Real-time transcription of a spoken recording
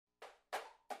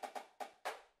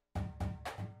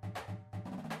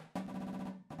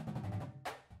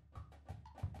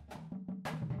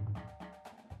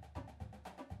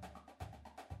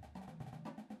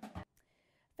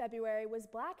February was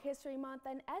Black History Month,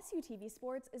 and SUTV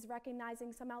Sports is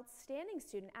recognizing some outstanding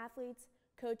student athletes,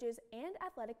 coaches, and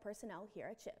athletic personnel here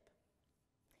at CHIP.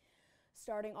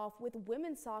 Starting off with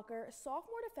women's soccer,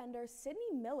 sophomore defender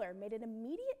Sydney Miller made an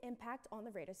immediate impact on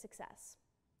the Raiders' success.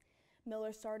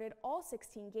 Miller started all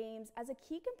 16 games as a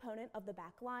key component of the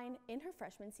back line in her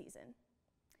freshman season.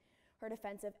 Her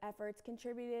defensive efforts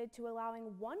contributed to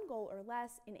allowing 1 goal or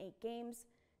less in 8 games,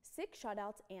 6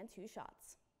 shutouts, and 2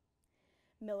 shots.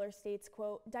 Miller states,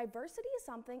 quote, "Diversity is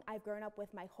something I've grown up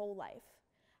with my whole life.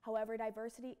 However,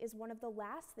 diversity is one of the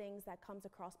last things that comes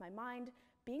across my mind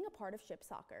being a part of CHIP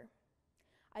soccer.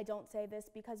 I don't say this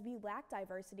because we lack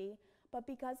diversity, but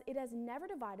because it has never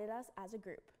divided us as a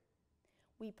group.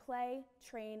 We play,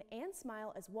 train, and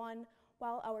smile as one.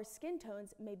 While our skin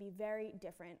tones may be very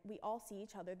different, we all see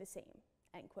each other the same,"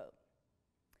 end quote.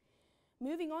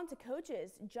 Moving on to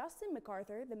coaches, Justin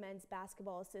MacArthur, the men's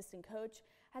basketball assistant coach,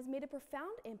 has made a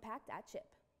profound impact at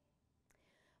CHIP.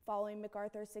 Following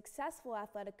MacArthur's successful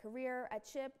athletic career at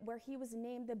CHIP, where he was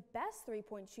named the best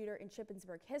three-point shooter in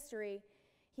Shippensburg history,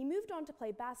 he moved on to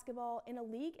play basketball in a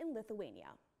league in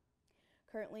Lithuania.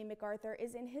 Currently, MacArthur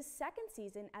is in his second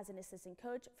season as an assistant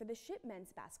coach for the CHIP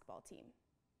men's basketball team.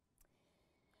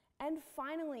 And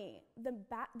finally,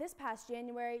 this past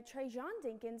January, Trajan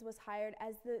Dinkins was hired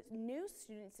as the new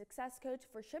student success coach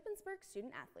for Shippensburg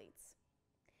student athletes.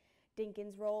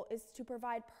 Dinkins' role is to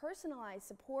provide personalized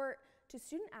support to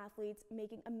student athletes,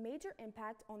 making a major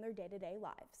impact on their day-to-day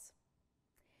lives.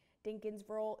 Dinkins'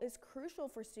 role is crucial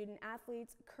for student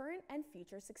athletes' current and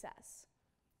future success.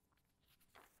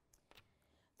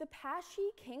 The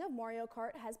Paschy King of Mario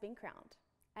Kart has been crowned.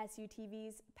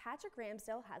 SUTV's Patrick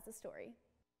Ramsdale has the story.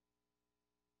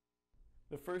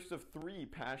 The first of 3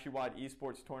 Paschy-wide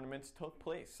esports tournaments took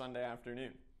place Sunday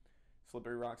afternoon.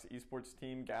 Slippery Rock's esports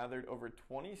team gathered over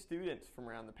 20 students from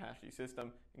around the Paschy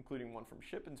system, including one from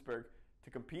Shippensburg, to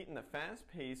compete in the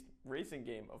fast-paced racing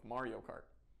game of Mario Kart.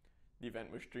 The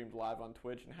event was streamed live on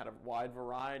Twitch and had a wide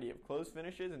variety of close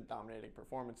finishes and dominating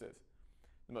performances.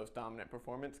 The most dominant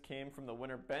performance came from the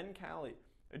winner Ben Calley,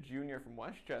 a junior from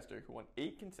Westchester who won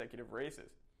 8 consecutive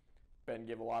races. Ben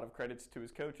gave a lot of credits to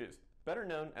his coaches, better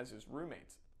known as his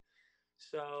roommates.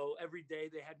 So every day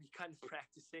they had me kind of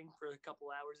practicing for a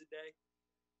couple hours a day.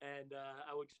 And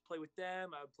I would just play with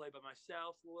them. I would play by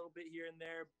myself a little bit here and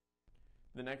there.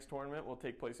 The next tournament will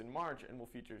take place in March and will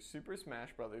feature Super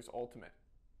Smash Bros. Ultimate.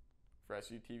 For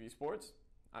SUTV Sports,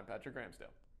 I'm Patrick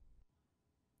Ramsdale.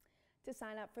 To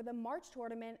sign up for the March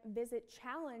tournament, visit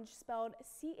challenge, spelled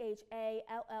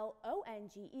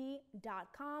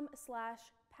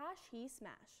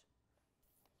challonge.com/PaschySmash.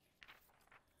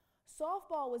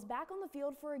 Softball was back on the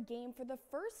field for a game for the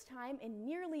first time in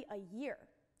nearly a year.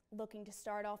 Looking to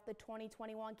start off the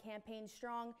 2021 campaign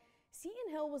strong, Seton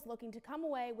Hill was looking to come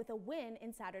away with a win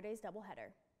in Saturday's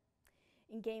doubleheader.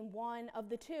 In Game 1 of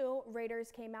the 2,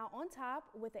 Raiders came out on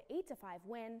top with an 8-5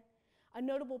 win. A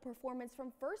notable performance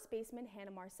from first baseman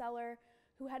Hannah Marceller,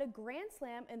 who had a grand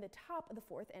slam in the top of the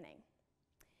 4th inning.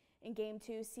 In Game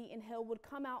 2, Seton Hill would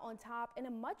come out on top in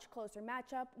a much closer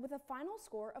matchup with a final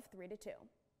score of 3-2.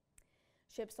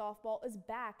 CHIP softball is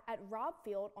back at Robb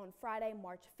Field on Friday,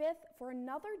 March 5th for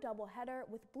another doubleheader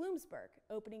with Bloomsburg.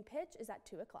 Opening pitch is at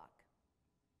 2 o'clock.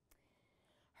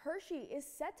 Hershey is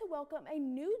set to welcome a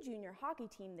new junior hockey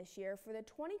team this year for the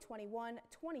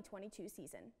 2021-2022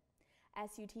 season.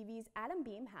 SUTV's Adam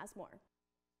Beam has more.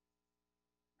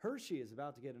 Hershey is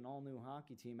about to get an all-new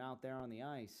hockey team out there on the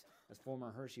ice, as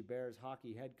former Hershey Bears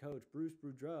hockey head coach Bruce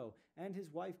Boudreau and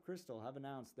his wife Crystal have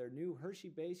announced their new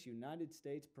Hershey-based United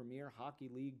States Premier Hockey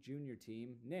League junior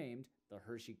team named the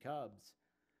Hershey Cubs.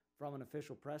 From an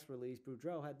official press release,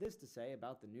 Boudreau had this to say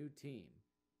about the new team.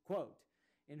 Quote,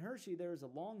 "In Hershey, there is a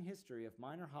long history of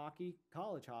minor hockey,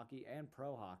 college hockey, and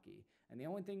pro hockey, and the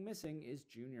only thing missing is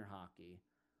junior hockey.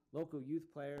 Local youth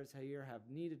players here have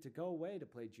needed to go away to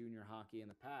play junior hockey in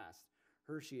the past.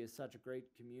 Hershey is such a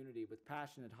great community with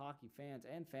passionate hockey fans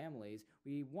and families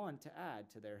we want to add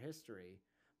to their history.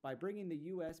 By bringing the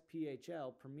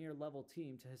USPHL Premier Level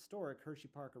team to historic Hershey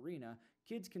Park Arena,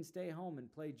 kids can stay home and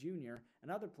play junior,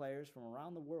 and other players from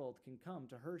around the world can come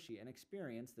to Hershey and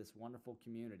experience this wonderful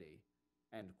community."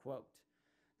 End quote.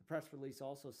 The press release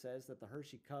also says that the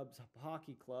Hershey Cubs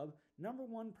Hockey Club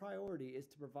 #1 priority is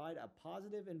to provide a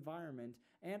positive environment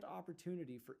and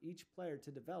opportunity for each player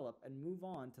to develop and move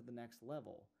on to the next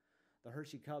level. The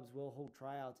Hershey Cubs will hold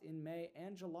tryouts in May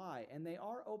and July, and they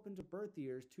are open to birth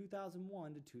years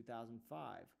 2001 to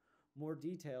 2005. More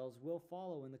details will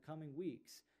follow in the coming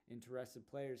weeks. Interested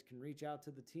players can reach out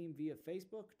to the team via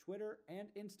Facebook, Twitter,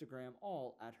 and Instagram,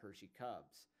 all at Hershey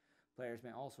Cubs. Players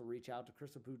may also reach out to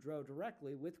Crystal Boudreau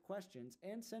directly with questions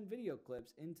and send video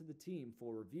clips into the team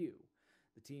for review.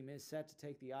 The team is set to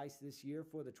take the ice this year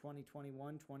for the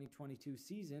 2021-2022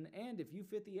 season, and if you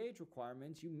fit the age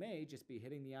requirements, you may just be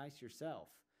hitting the ice yourself.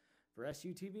 For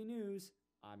SUTV News,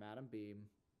 I'm Adam Beam.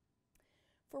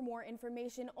 For more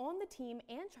information on the team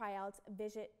and tryouts,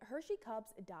 visit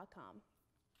HersheyCubs.com.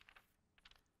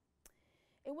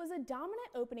 It was a dominant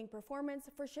opening performance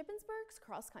for Shippensburg's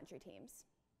cross-country teams.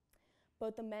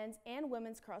 Both the men's and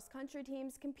women's cross-country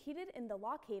teams competed in the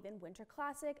Lock Haven Winter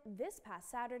Classic this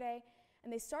past Saturday,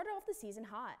 and they started off the season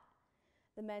hot.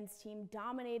 The men's team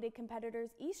dominated competitors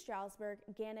East Stroudsburg,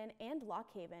 Gannon, and Lock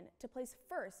Haven to place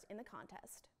first in the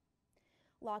contest.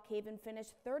 Lock Haven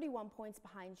finished 31 points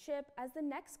behind Ship as the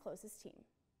next closest team.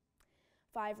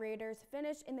 5 Raiders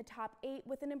finished in the top 8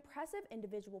 with an impressive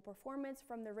individual performance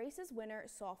from the race's winner,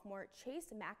 sophomore Chase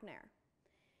McNair.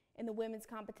 In the women's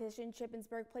competition,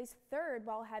 Shippensburg placed 3rd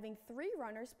while having 3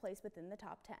 runners placed within the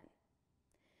top 10.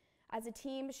 As a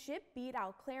team, Ship beat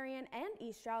out Clarion and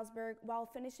East Stroudsburg while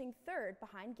finishing 3rd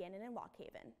behind Gannon and Lock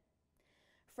Haven.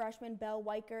 Freshman Belle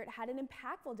Weichert had an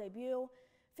impactful debut,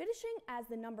 finishing as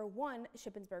the #1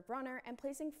 Shippensburg runner and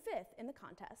placing 5th in the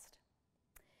contest.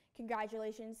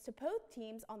 Congratulations to both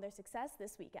teams on their success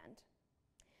this weekend.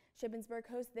 Shippensburg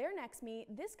hosts their next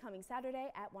meet this coming Saturday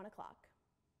at 1 o'clock.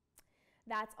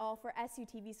 That's all for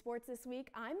SUTV Sports this week.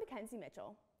 I'm Mackenzie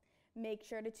Mitchell. Make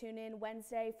sure to tune in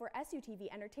Wednesday for SUTV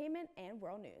Entertainment and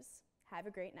World News. Have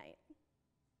a great night.